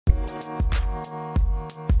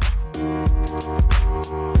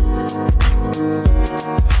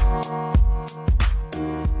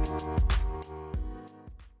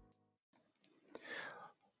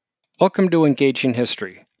Welcome to Engaging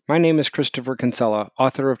History. My name is Christopher Kinsella,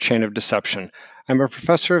 author of Chain of Deception. I'm a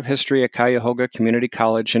professor of history at Cuyahoga Community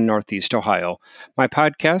College in Northeast Ohio. My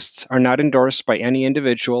podcasts are not endorsed by any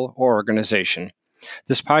individual or organization.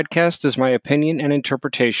 This podcast is my opinion and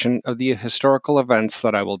interpretation of the historical events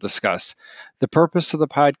that I will discuss. The purpose of the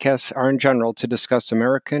podcasts are in general to discuss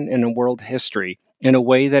American and world history in a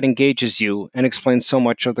way that engages you and explains so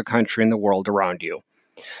much of the country and the world around you.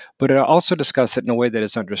 But I'll also discuss it in a way that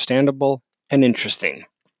is understandable and interesting.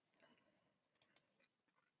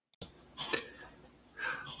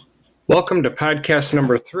 Welcome to podcast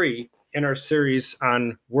number 3 in our series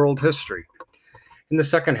on world history, in the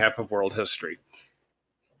second half of world history.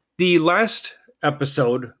 The last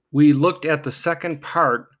episode, we looked at the second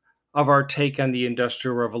part of our take on the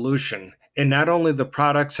Industrial Revolution, and not only the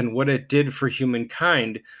products and what it did for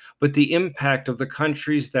humankind, but the impact of the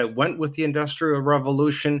countries that went with the Industrial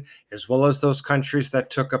Revolution, as well as those countries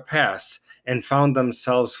that took a pass and found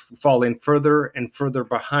themselves falling further and further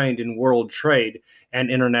behind in world trade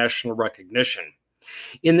and international recognition.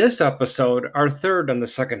 In this episode, our third on the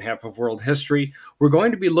second half of world history, we're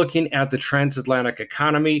going to be looking at the transatlantic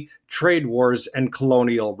economy, trade wars, and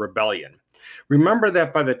colonial rebellion. Remember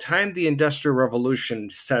that by the time the Industrial Revolution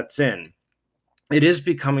sets in, it is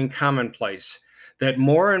becoming commonplace that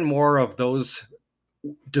more and more of those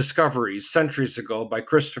discoveries centuries ago by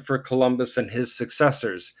Christopher Columbus and his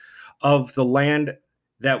successors of the land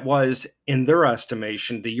that was, in their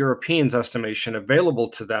estimation, the Europeans' estimation, available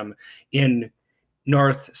to them in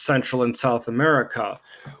North, Central, and South America,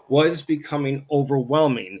 was becoming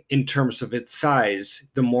overwhelming in terms of its size,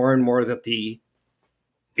 the more and more that the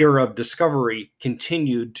era of discovery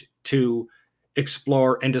continued to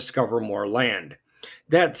explore and discover more land.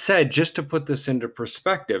 That said, just to put this into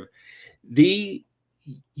perspective, the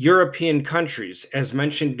European countries, as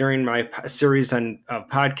mentioned during my series on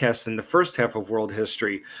podcasts in the first half of world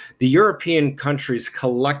history, the European countries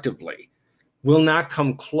collectively will not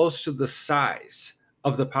come close to the size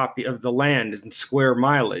of the land and square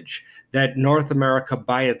mileage that North America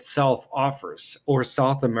by itself offers or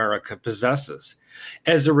South America possesses.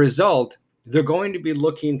 As a result, they're going to be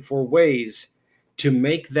looking for ways to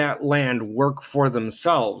make that land work for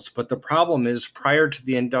themselves. But the problem is, prior to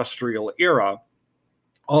the industrial era,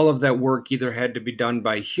 all of that work either had to be done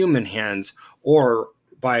by human hands or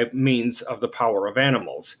by means of the power of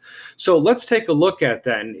animals. So let's take a look at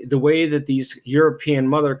then the way that these European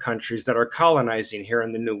mother countries that are colonizing here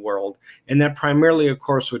in the New World, and that primarily, of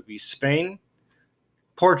course, would be Spain,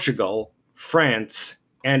 Portugal, France,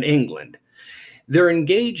 and England. They're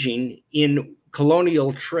engaging in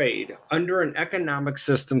colonial trade under an economic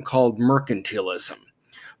system called mercantilism.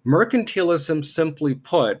 Mercantilism, simply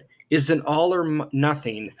put, is an all or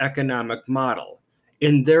nothing economic model,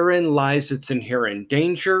 and therein lies its inherent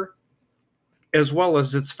danger as well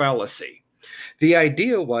as its fallacy. The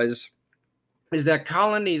idea is that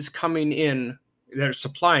colonies coming in that are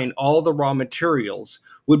supplying all the raw materials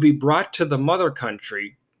would be brought to the mother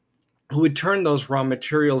country, who would turn those raw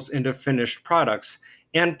materials into finished products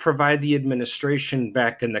and provide the administration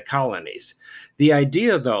back in the colonies. The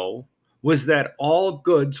idea, though, was that all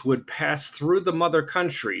goods would pass through the mother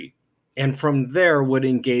country and from there would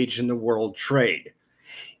engage in the world trade.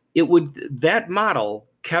 That model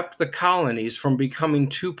kept the colonies from becoming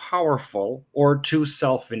too powerful or too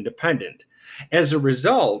self-independent. As a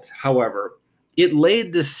result, however, it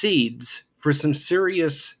laid the seeds for some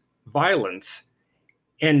serious violence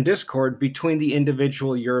and discord between the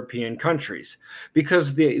individual European countries,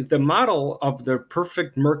 because the model of the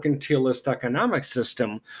perfect mercantilist economic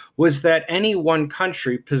system was that any one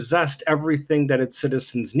country possessed everything that its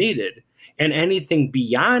citizens needed, and anything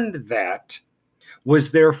beyond that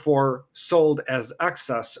was therefore sold as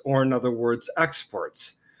excess, or in other words,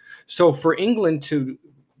 exports. So for England to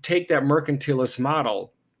take that mercantilist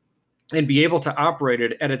model and be able to operate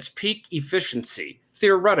it at its peak efficiency,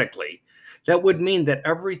 theoretically, that would mean that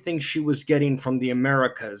everything she was getting from the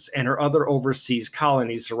Americas and her other overseas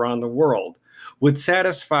colonies around the world would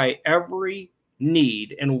satisfy every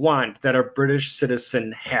need and want that a British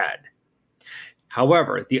citizen had.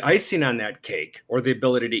 However, the icing on that cake, or the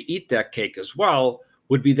ability to eat that cake as well,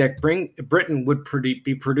 would be that Britain would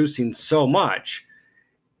be producing so much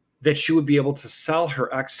that she would be able to sell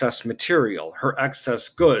her excess material, her excess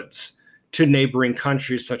goods, to neighboring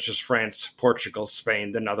countries such as France, Portugal,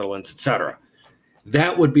 Spain, the Netherlands, etc.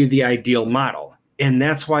 That would be the ideal model. And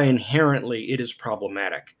that's why inherently it is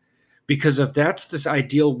problematic. Because if that's this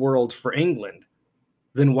ideal world for England,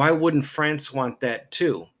 then why wouldn't France want that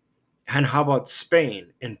too? And how about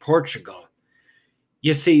Spain and Portugal?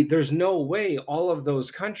 You see, there's no way all of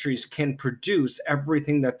those countries can produce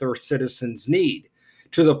everything that their citizens need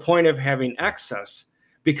to the point of having excess,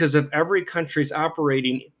 because if every country's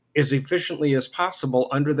operating as efficiently as possible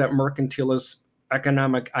under that mercantilist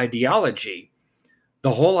economic ideology,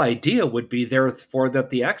 the whole idea would be therefore that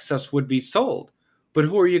the excess would be sold. But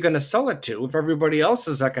who are you going to sell it to if everybody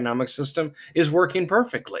else's economic system is working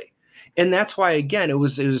perfectly? And that's why, again, it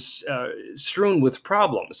was strewn with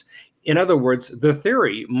problems. In other words, the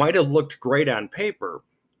theory might have looked great on paper,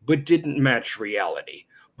 but didn't match reality.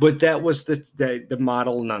 But that was the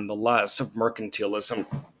model, nonetheless, of mercantilism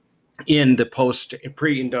in the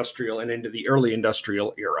pre-industrial and into the early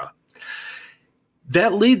industrial era.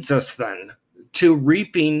 That leads us then to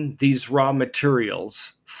reaping these raw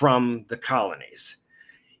materials from the colonies.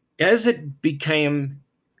 As it became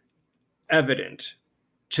evident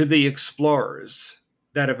to the explorers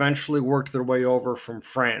that eventually worked their way over from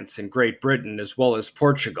France and Great Britain as well as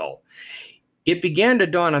Portugal, it began to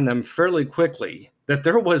dawn on them fairly quickly that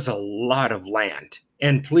there was a lot of land.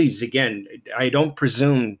 And please, again, I don't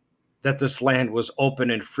presume that this land was open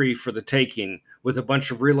and free for the taking with a bunch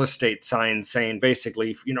of real estate signs saying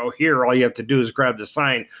basically, here all you have to do is grab the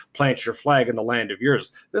sign, plant your flag in the land of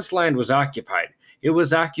yours. This land was occupied. It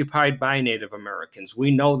was occupied by Native Americans.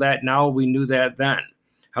 We know that now. We knew that then.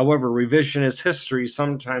 However, revisionist history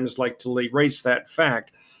sometimes like to erase that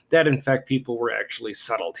fact that, in fact, people were actually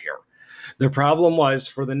settled here. The problem was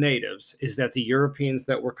for the natives is that the Europeans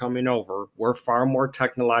that were coming over were far more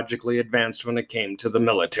technologically advanced when it came to the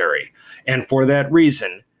military. And for that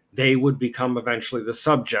reason, they would become eventually the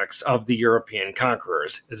subjects of the European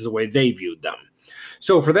conquerors, is the way they viewed them.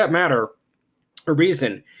 So for that matter, a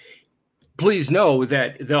reason, please know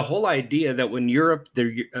that the whole idea that when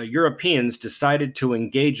the Europeans decided to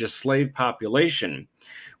engage a slave population,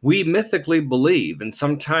 we mythically believe, and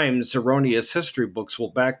sometimes erroneous history books will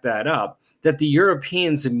back that up, that the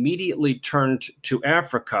Europeans immediately turned to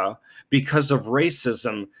Africa because of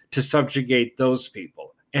racism to subjugate those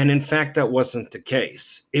people. And in fact, that wasn't the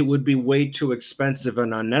case. It would be way too expensive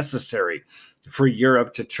and unnecessary for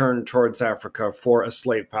Europe to turn towards Africa for a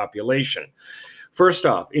slave population. First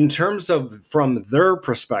off, in terms of from their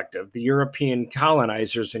perspective, the European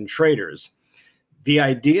colonizers and traders, the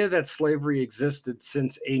idea that slavery existed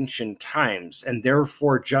since ancient times and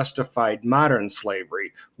therefore justified modern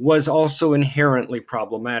slavery was also inherently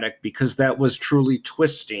problematic because that was truly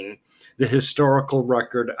twisting the historical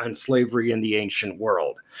record on slavery in the ancient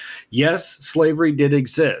world. Yes, slavery did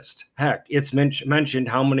exist. Heck, it's mentioned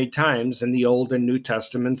how many times in the Old and New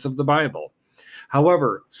Testaments of the Bible.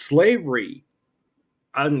 However, slavery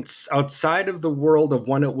outside of the world of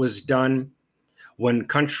when it was done, when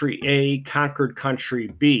country A conquered country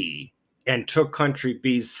B and took country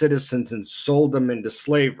B's citizens and sold them into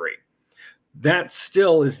slavery, that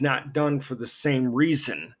still is not done for the same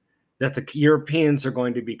reason that the Europeans are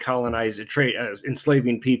going to be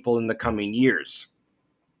enslaving people in the coming years.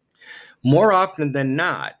 More often than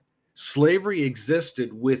not, slavery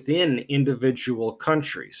existed within individual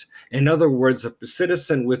countries. In other words, a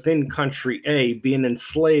citizen within country A being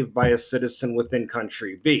enslaved by a citizen within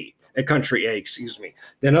country A.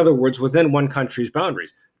 In other words, within one country's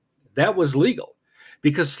boundaries. That was legal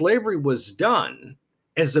because slavery was done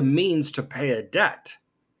as a means to pay a debt.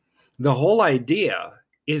 The whole idea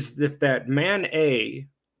is that man A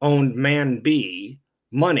owed man B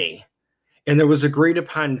money, and there was agreed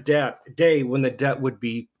upon day when the debt would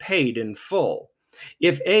be paid in full.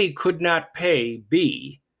 If A could not pay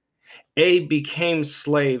B, A became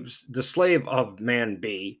the slave of man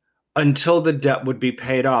B until the debt would be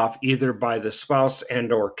paid off either by the spouse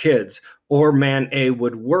and or kids, or man A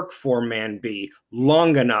would work for man B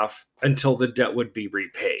long enough until the debt would be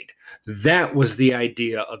repaid. That was the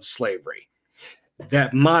idea of slavery.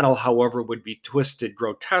 That model, however, would be twisted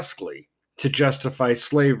grotesquely to justify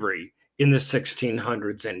slavery in the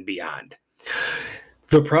 1600s and beyond.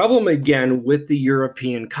 The problem, again, with the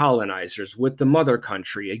European colonizers, with the mother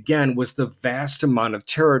country, again, was the vast amount of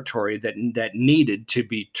territory that needed to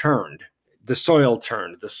be turned. The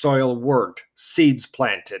soil worked, seeds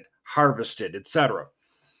planted, harvested, etc.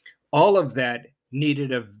 All of that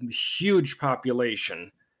needed a huge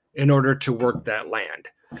population in order to work that land.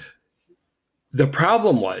 The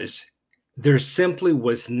problem was there simply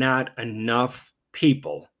was not enough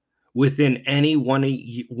people within any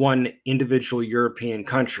one individual European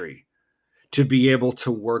country to be able to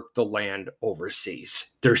work the land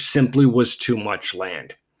overseas. There simply was too much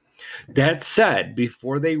land. That said,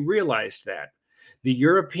 before they realized that, The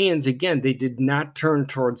Europeans, again, they did not turn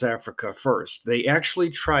towards Africa first. They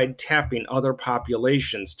actually tried tapping other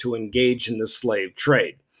populations to engage in the slave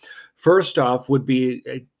trade. First off would be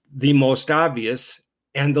the most obvious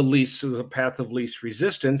and the path of least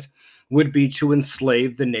resistance would be to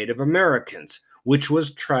enslave the Native Americans, which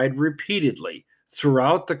was tried repeatedly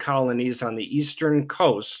throughout the colonies on the eastern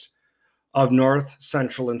coasts of North,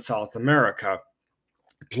 Central, and South America.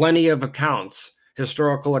 Plenty of accounts,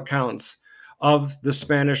 historical accounts of the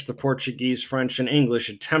Spanish, the Portuguese, French, and English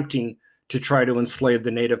attempting to try to enslave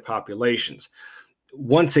the native populations.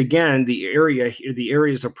 Once again, the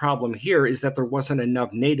areas of problem here is that there wasn't enough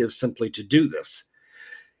natives simply to do this.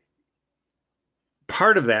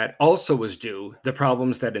 Part of that also was due, the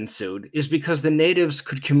problems that ensued, is because the natives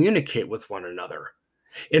could communicate with one another.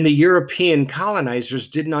 And the European colonizers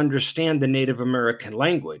didn't understand the Native American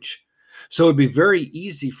language. So it'd be very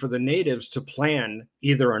easy for the natives to plan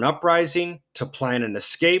either an uprising, to plan an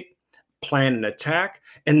escape, plan an attack,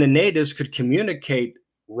 and the natives could communicate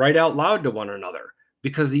right out loud to one another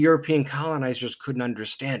because the European colonizers couldn't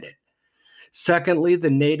understand it. Secondly, the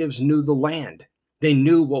natives knew the land. They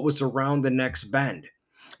knew what was around the next bend.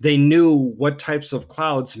 They knew what types of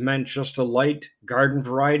clouds meant just a light garden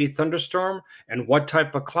variety thunderstorm and what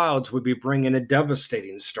type of clouds would be bringing a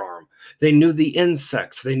devastating storm. They knew the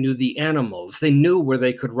insects, they knew the animals, they knew where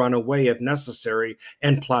they could run away if necessary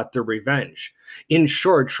and plot their revenge. In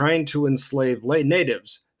short, trying to enslave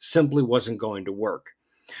natives simply wasn't going to work.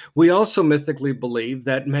 We also mythically believe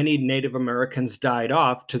that many Native Americans died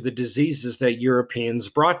off to the diseases that Europeans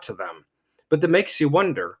brought to them. But that makes you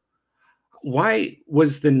wonder, why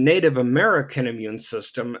was the Native American immune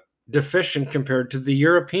system deficient compared to the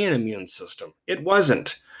European immune system? It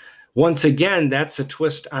wasn't. Once again, that's a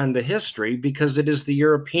twist on the history because it is the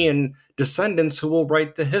European descendants who will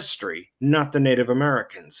write the history, not the Native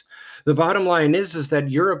Americans. The bottom line is that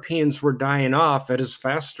Europeans were dying off at as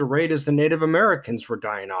fast a rate as the Native Americans were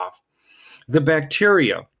dying off. The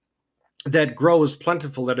bacteria that grows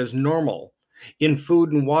plentiful, that is normal in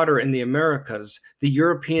food and water in the Americas, the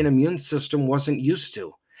European immune system wasn't used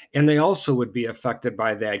to. And they also would be affected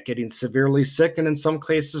by that, getting severely sick and in some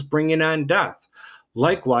cases bringing on death.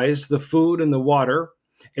 Likewise, the food and the water,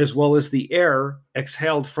 as well as the air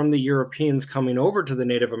exhaled from the Europeans coming over to the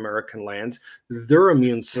Native American lands, their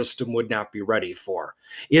immune system would not be ready for.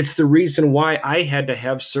 It's the reason why I had to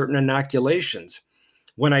have certain inoculations.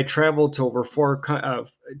 When I traveled to over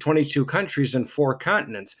 22 countries and 4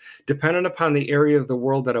 continents, depending upon the area of the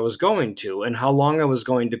world that I was going to and how long I was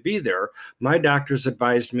going to be there, my doctors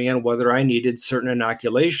advised me on whether I needed certain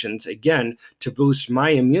inoculations, again, to boost my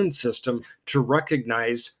immune system to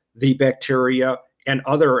recognize the bacteria and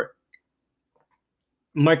other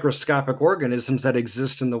microscopic organisms that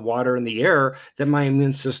exist in the water and the air that my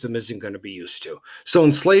immune system isn't going to be used to. So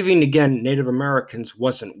enslaving, again, Native Americans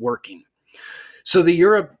wasn't working. So the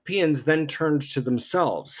Europeans then turned to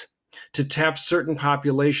themselves to tap certain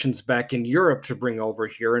populations back in Europe to bring over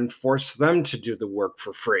here and force them to do the work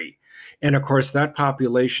for free. And of course, that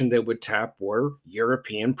population they would tap were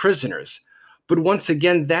European prisoners. But once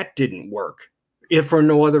again, that didn't work. If for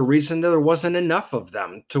no other reason, there wasn't enough of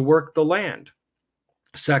them to work the land.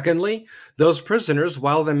 Secondly, those prisoners,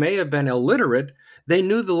 while they may have been illiterate, they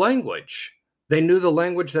knew the language. They knew the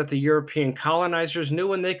language that the European colonizers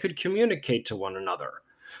knew, and they could communicate to one another.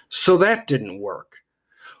 So that didn't work.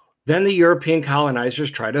 Then the European colonizers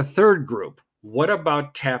tried a third group. What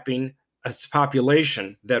about tapping a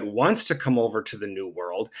population that wants to come over to the New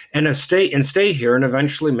World and stay here and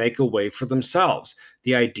eventually make a way for themselves?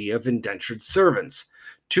 The idea of indentured servants.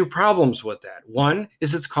 2 problems with that. One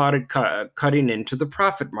is it's cutting into the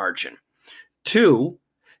profit margin. 2,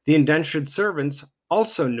 the indentured servants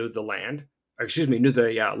also knew the language.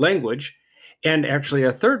 And actually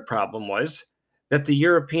a third problem was that the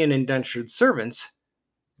European indentured servants,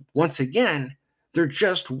 once again, there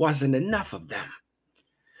just wasn't enough of them.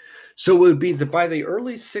 So it would be by the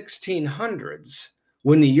early 1600s,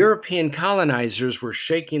 when the European colonizers were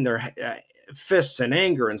shaking their fists in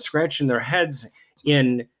anger and scratching their heads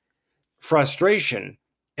in frustration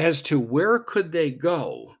as to where could they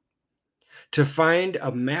go to find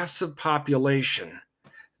a massive population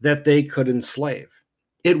that they could enslave.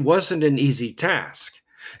 It wasn't an easy task.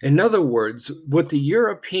 In other words, what the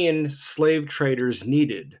European slave traders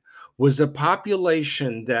needed was a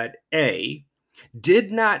population that A,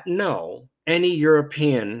 did not know any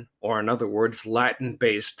European, or in other words,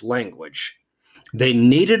 Latin-based language. They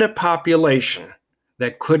needed a population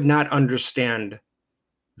that could not understand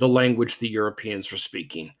the language the Europeans were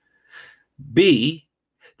speaking. B,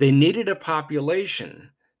 they needed a population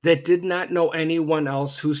that did not know anyone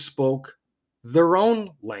else who spoke their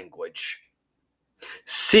own language.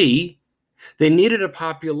 C, they needed a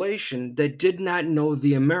population that did not know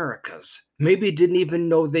the Americas, maybe didn't even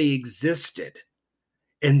know they existed,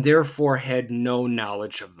 and therefore had no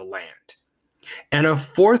knowledge of the land. And a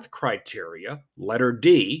fourth criteria, letter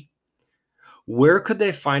D, where could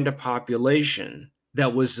they find a population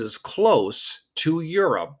that was as close to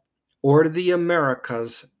Europe or the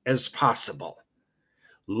Americas as possible?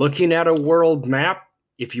 Looking at a world map,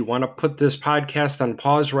 if you want to put this podcast on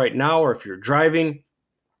pause right now, or if you're driving,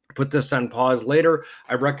 put this on pause later,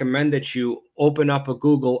 I recommend that you open up a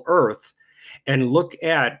Google Earth and look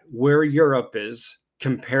at where Europe is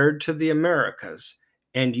compared to the Americas,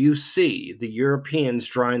 and you see the Europeans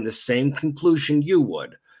drawing the same conclusion you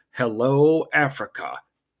would. Hello, Africa.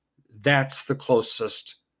 That's the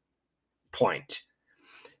closest point.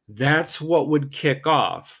 That's what would kick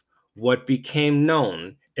off what became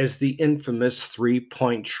known as the infamous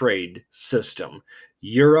three-point trade system: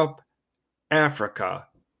 Europe, Africa,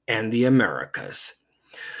 and the Americas.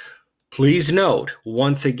 Please note,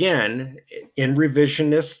 once again, in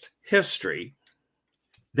revisionist history,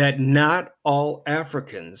 that not all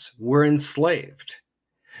Africans were enslaved.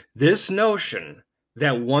 This notion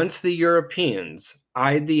that once the Europeans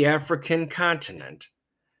eyed the African continent,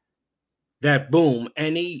 that boom,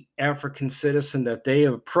 any African citizen that they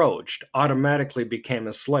approached automatically became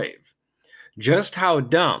a slave. Just how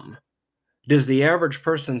dumb does the average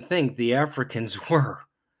person think the Africans were?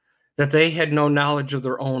 That they had no knowledge of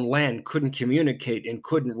their own land, couldn't communicate, and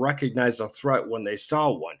couldn't recognize a threat when they saw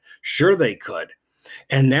one. Sure, they could.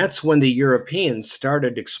 And that's when the Europeans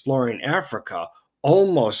started exploring Africa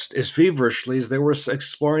almost as feverishly as they were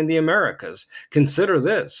exploring the Americas. Consider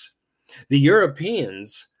this: the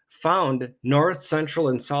Europeans found North, Central,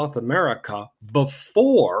 and South America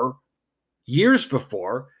years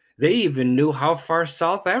before they even knew how far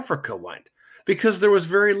South Africa went, because there was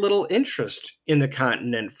very little interest in the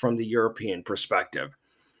continent from the European perspective.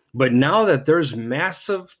 But now that there's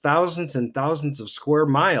massive thousands and thousands of square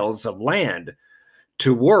miles of land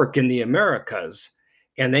to work in the Americas,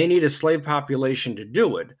 and they need a slave population to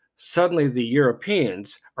do it, suddenly the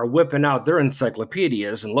Europeans are whipping out their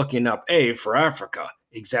encyclopedias and looking up A for Africa.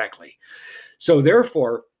 Exactly. So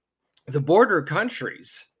therefore, the border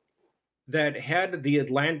countries that had the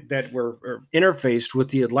Atlantic, that were interfaced with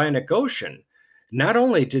the Atlantic Ocean, not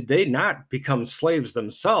only did they not become slaves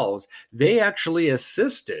themselves, they actually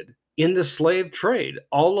assisted in the slave trade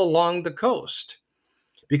all along the coast.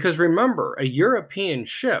 Because remember, a European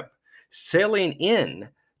ship sailing in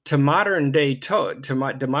to modern day,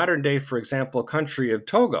 for example, country of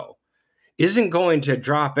Togo, isn't going to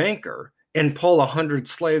drop anchor and pull 100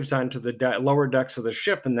 slaves onto the lower decks of the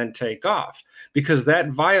ship and then take off, because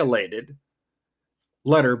that violated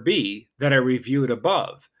letter B that I reviewed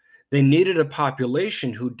above. They needed a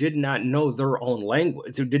population who did not know their own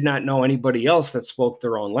language, who did not know anybody else that spoke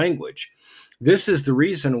their own language. This is the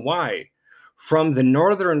reason why from the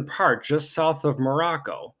northern part, just south of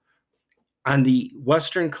Morocco, on the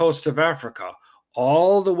western coast of Africa,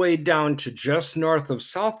 all the way down to just north of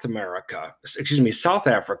South Africa,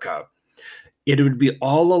 it would be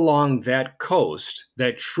all along that coast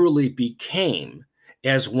that truly became,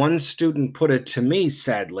 as one student put it to me,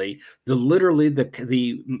 sadly,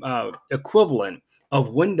 the equivalent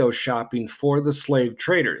of window shopping for the slave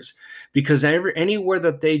traders, because anywhere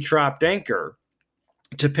that they dropped anchor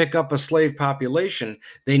to pick up a slave population,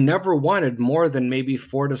 they never wanted more than maybe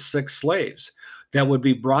 4 to 6 slaves that would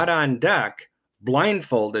be brought on deck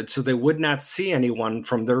blindfolded, so they would not see anyone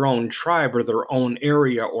from their own tribe or their own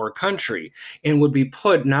area or country, and would be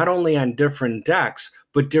put not only on different decks,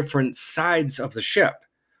 but different sides of the ship,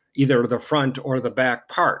 either the front or the back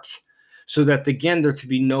parts, so that, again, there could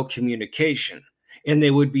be no communication. And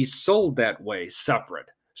they would be sold that way, separate,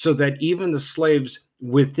 so that even the slaves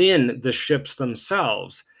within the ships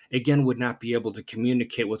themselves, again, would not be able to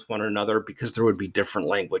communicate with one another because there would be different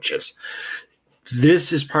languages.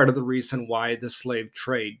 This is part of the reason why the slave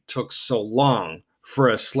trade took so long for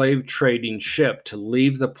a slave trading ship to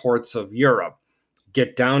leave the ports of Europe,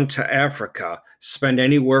 get down to Africa, spend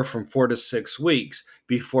anywhere from 4 to 6 weeks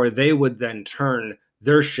before they would then turn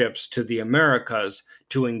their ships to the Americas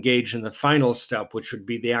to engage in the final step, which would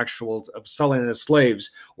be the actual of selling the slaves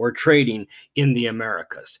or trading in the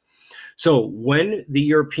Americas. So when the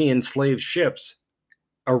European slave ships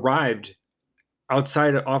arrived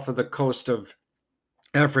off of the coast of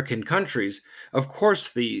African countries, of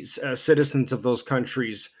course, these citizens of those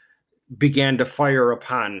countries began to fire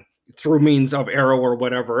upon, through means of arrow or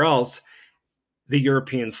whatever else, the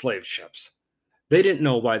European slave ships. They didn't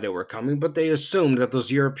know why they were coming, but they assumed that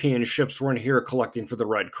those European ships weren't here collecting for the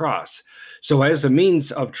Red Cross. So as a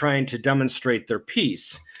means of trying to demonstrate their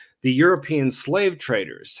peace, the European slave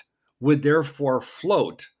traders would therefore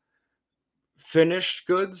float finished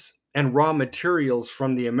goods and raw materials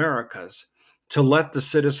from the Americas to let the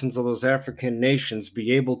citizens of those African nations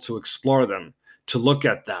be able to explore them, to look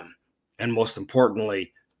at them, and most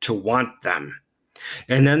importantly, to want them.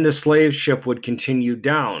 And then the slave ship would continue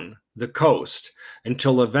down the coast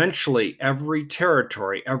until eventually every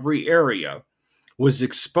territory, every area was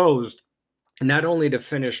exposed not only to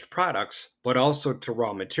finished products, but also to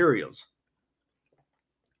raw materials.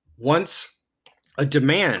 Once a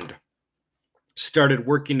demand started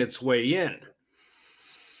working its way in,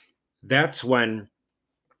 that's when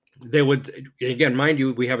they would, again, mind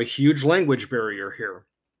you, we have a huge language barrier here.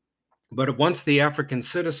 But once the African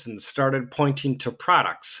citizens started pointing to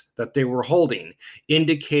products that they were holding,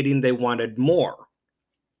 indicating they wanted more,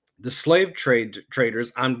 the slave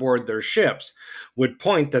traders on board their ships would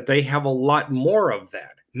point that they have a lot more of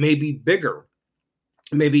that, maybe bigger,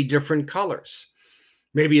 maybe different colors,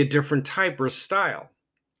 maybe a different type or style.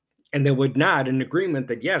 And they would nod in agreement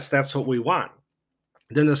that, yes, that's what we want.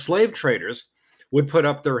 Then the slave traders would put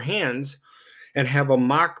up their hands and have a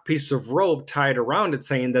mock piece of rope tied around it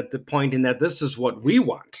saying that pointing that this is what we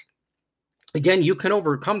want. Again, you can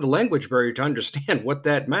overcome the language barrier to understand what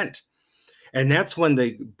that meant. And that's when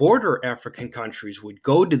the border African countries would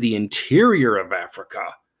go to the interior of Africa,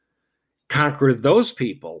 conquer those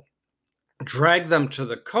people, drag them to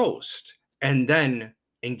the coast, and then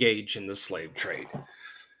engage in the slave trade.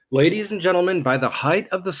 Ladies and gentlemen, by the height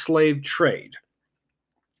of the slave trade,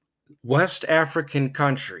 West African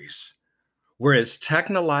countries were as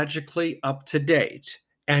technologically up to date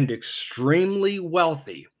and extremely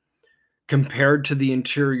wealthy compared to the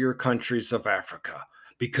interior countries of Africa,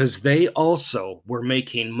 because they also were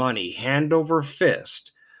making money hand over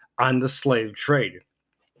fist on the slave trade,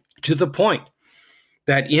 to the point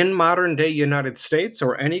that in modern day United States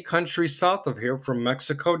or any country south of here from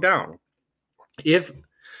Mexico down, if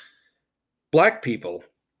Black people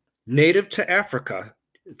native to Africa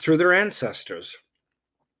through their ancestors,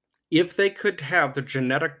 if they could have the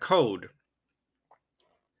genetic code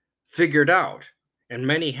figured out, and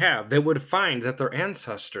many have, they would find that their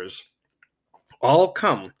ancestors all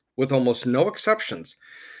come, with almost no exceptions,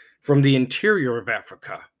 from the interior of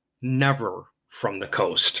Africa, never from the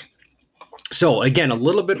coast. So again, a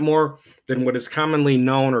little bit more than what is commonly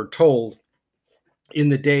known or told in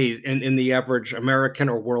the days in the average American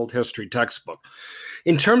or world history textbook.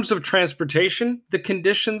 In terms of transportation, the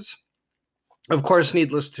conditions, of course,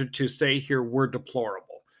 needless to say here, were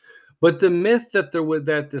deplorable. But the myth that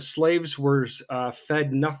the slaves were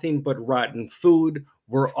fed nothing but rotten food,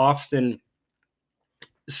 were often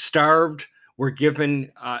starved, were given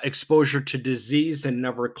exposure to disease and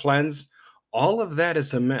never cleansed, all of that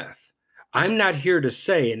is a myth. I'm not here to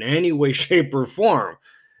say in any way, shape, or form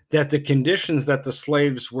that the conditions that the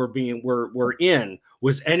slaves were in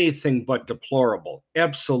was anything but deplorable.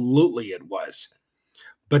 Absolutely it was.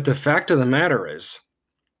 But the fact of the matter is,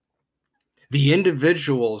 the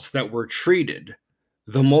individuals that were treated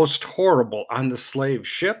the most horrible on the slave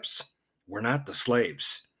ships were not the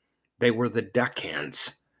slaves. They were the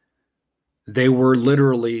deckhands. They were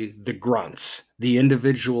literally the grunts, the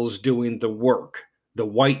individuals doing the work, the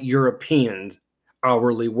white European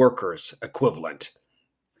hourly workers equivalent.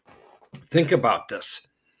 Think about this.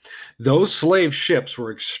 Those slave ships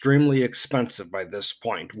were extremely expensive by this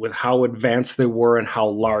point, with how advanced they were and how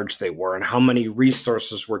large they were and how many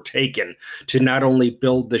resources were taken to not only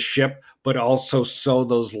build the ship, but also sew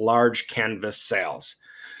those large canvas sails.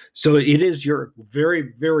 So it is your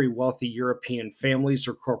very, very wealthy European families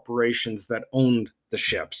or corporations that owned the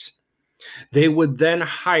ships. They would then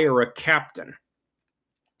hire a captain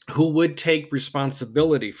who would take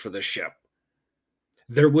responsibility for the ship.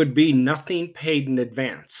 There would be nothing paid in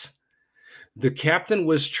advance. The captain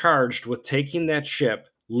was charged with taking that ship,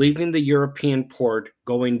 leaving the European port,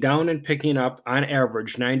 going down and picking up, on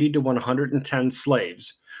average, 90 to 110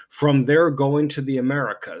 slaves. From there, going to the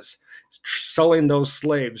Americas, selling those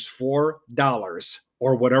slaves for dollars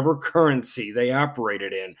or whatever currency they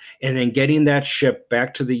operated in, and then getting that ship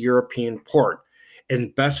back to the European port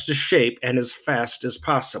in best of shape and as fast as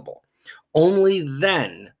possible. Only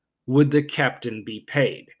then would the captain be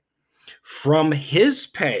paid. From his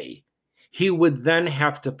pay, he would then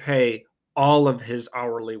have to pay all of his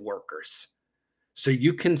hourly workers. So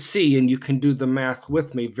you can see, and you can do the math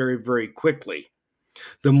with me very, very quickly.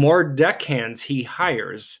 The more deckhands he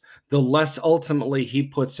hires, the less ultimately he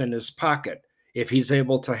puts in his pocket if he's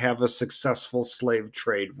able to have a successful slave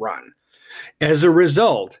trade run. As a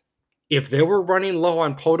result, if they were running low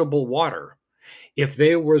on potable water, if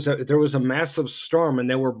there was a massive storm and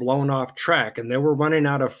they were blown off track and they were running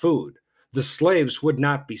out of food, the slaves would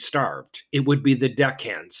not be starved. It would be the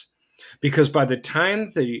deckhands. Because by the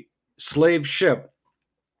time the slave ship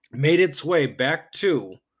made its way back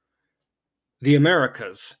to the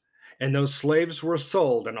Americas and those slaves were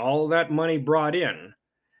sold and all that money brought in,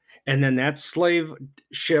 and then that slave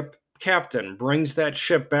ship captain brings that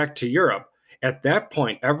ship back to Europe, at that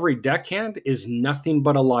point, every deckhand is nothing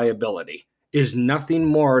but a liability, is nothing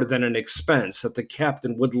more than an expense that the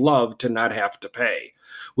captain would love to not have to pay,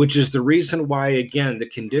 which is the reason why, again, the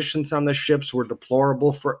conditions on the ships were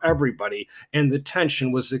deplorable for everybody and the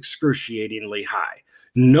tension was excruciatingly high.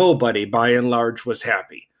 Nobody, by and large, was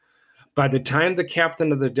happy. By the time the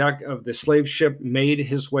captain of the deck of the slave ship made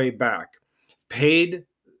his way back, paid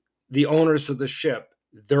the owners of the ship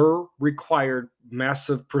their required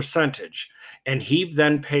massive percentage, and he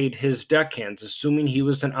then paid his deckhands, assuming he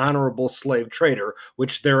was an honorable slave trader,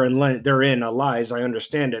 which therein lies, I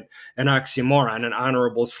understand it, an oxymoron, an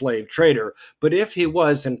honorable slave trader. But if he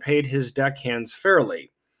was and paid his deckhands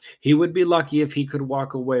fairly, he would be lucky if he could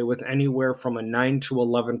walk away with anywhere from a 9 to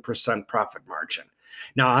 11% profit margin.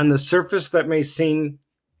 Now, on the surface, that may seem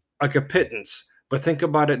like a pittance, but think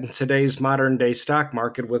about it in today's modern day stock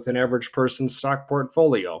market with an average person's stock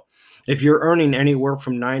portfolio. If you're earning anywhere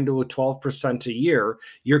from 9 to 12% a year,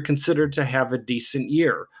 you're considered to have a decent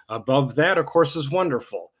year. Above that, of course, is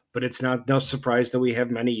wonderful, but it's no surprise that we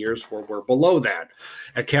have many years where we're below that.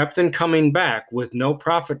 A captain coming back with no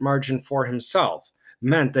profit margin for himself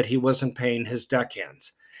meant that he wasn't paying his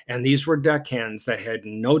deckhands. And these were deckhands that had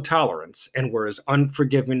no tolerance and were as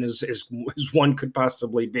unforgiving as one could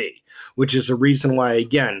possibly be, which is a reason why,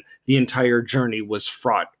 again, the entire journey was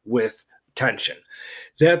fraught with tension.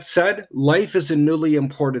 That said, life as a newly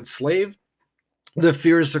imported slave, the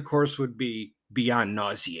fears, of course, would be beyond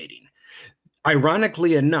nauseating.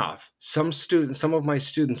 Ironically enough, some of my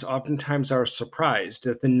students oftentimes are surprised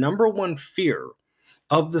that the number one fear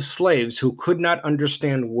of the slaves who could not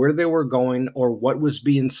understand where they were going or what was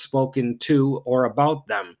being spoken to or about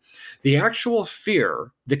them. The actual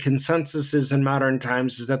fear, the consensus is in modern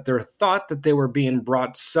times, is that they're thought that they were being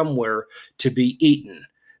brought somewhere to be eaten.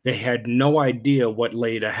 They had no idea what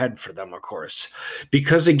laid ahead for them, of course.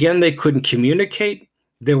 Because, again, they couldn't communicate,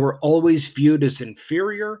 they were always viewed as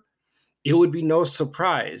inferior. It would be no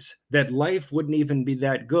surprise that life wouldn't even be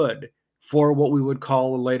that good for what we would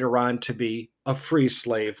call later on to be a free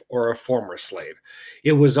slave or a former slave.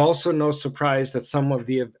 It was also no surprise that some of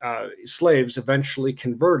the slaves eventually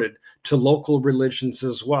converted to local religions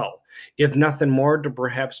as well, if nothing more to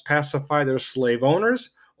perhaps pacify their slave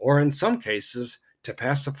owners, or in some cases, to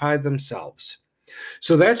pacify themselves.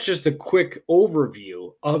 So that's just a quick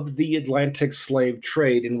overview of the Atlantic slave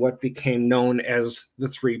trade and what became known as the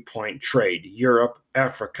three-point trade: Europe,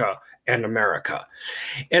 Africa, and America.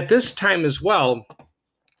 At this time as well,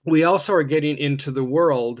 we also are getting into the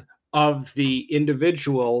world of the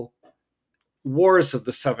individual wars of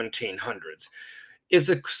the 1700s. As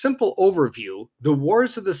a simple overview, the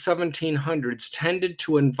wars of the 1700s tended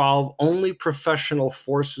to involve only professional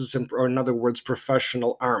forces, or in other words,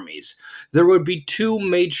 professional armies. There would be two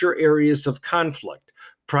major areas of conflict.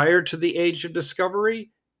 Prior to the Age of Discovery,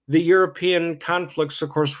 the European conflicts, of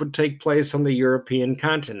course, would take place on the European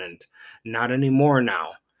continent. Not anymore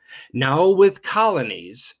now. Now with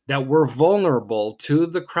colonies that were vulnerable to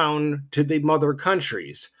the crown, to the mother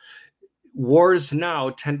countries, wars now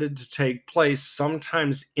tended to take place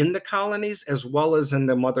sometimes in the colonies as well as in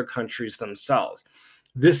the mother countries themselves.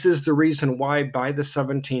 This is the reason why by the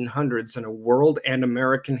 1700s in a world and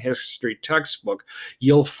American history textbook,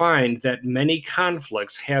 you'll find that many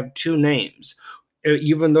conflicts have two names,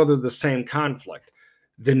 even though they're the same conflict.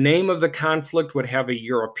 The name of the conflict would have a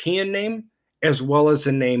European name as well as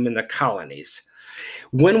a name in the colonies.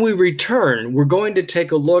 When we return, we're going to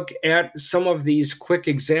take a look at some of these quick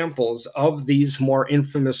examples of these more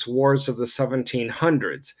infamous wars of the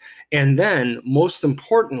 1700s. And then, most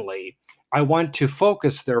importantly, I want to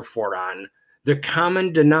focus, therefore, on the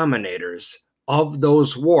common denominators of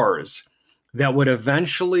those wars that would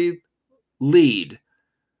eventually lead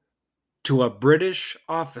to a British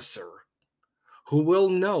officer who will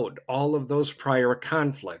note all of those prior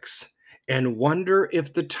conflicts and wonder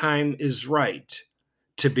if the time is right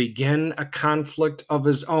to begin a conflict of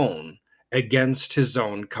his own against his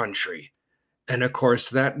own country. And of course,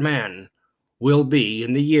 that man will be,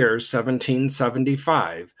 in the year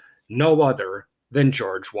 1775, no other than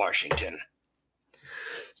George Washington.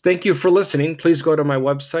 Thank you for listening. Please go to my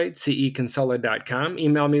website, cekinsella.com.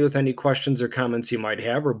 Email me with any questions or comments you might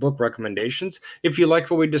have or book recommendations. If you liked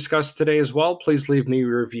what we discussed today as well, please leave me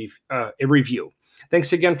a review.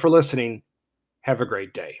 Thanks again for listening. Have a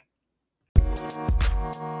great day.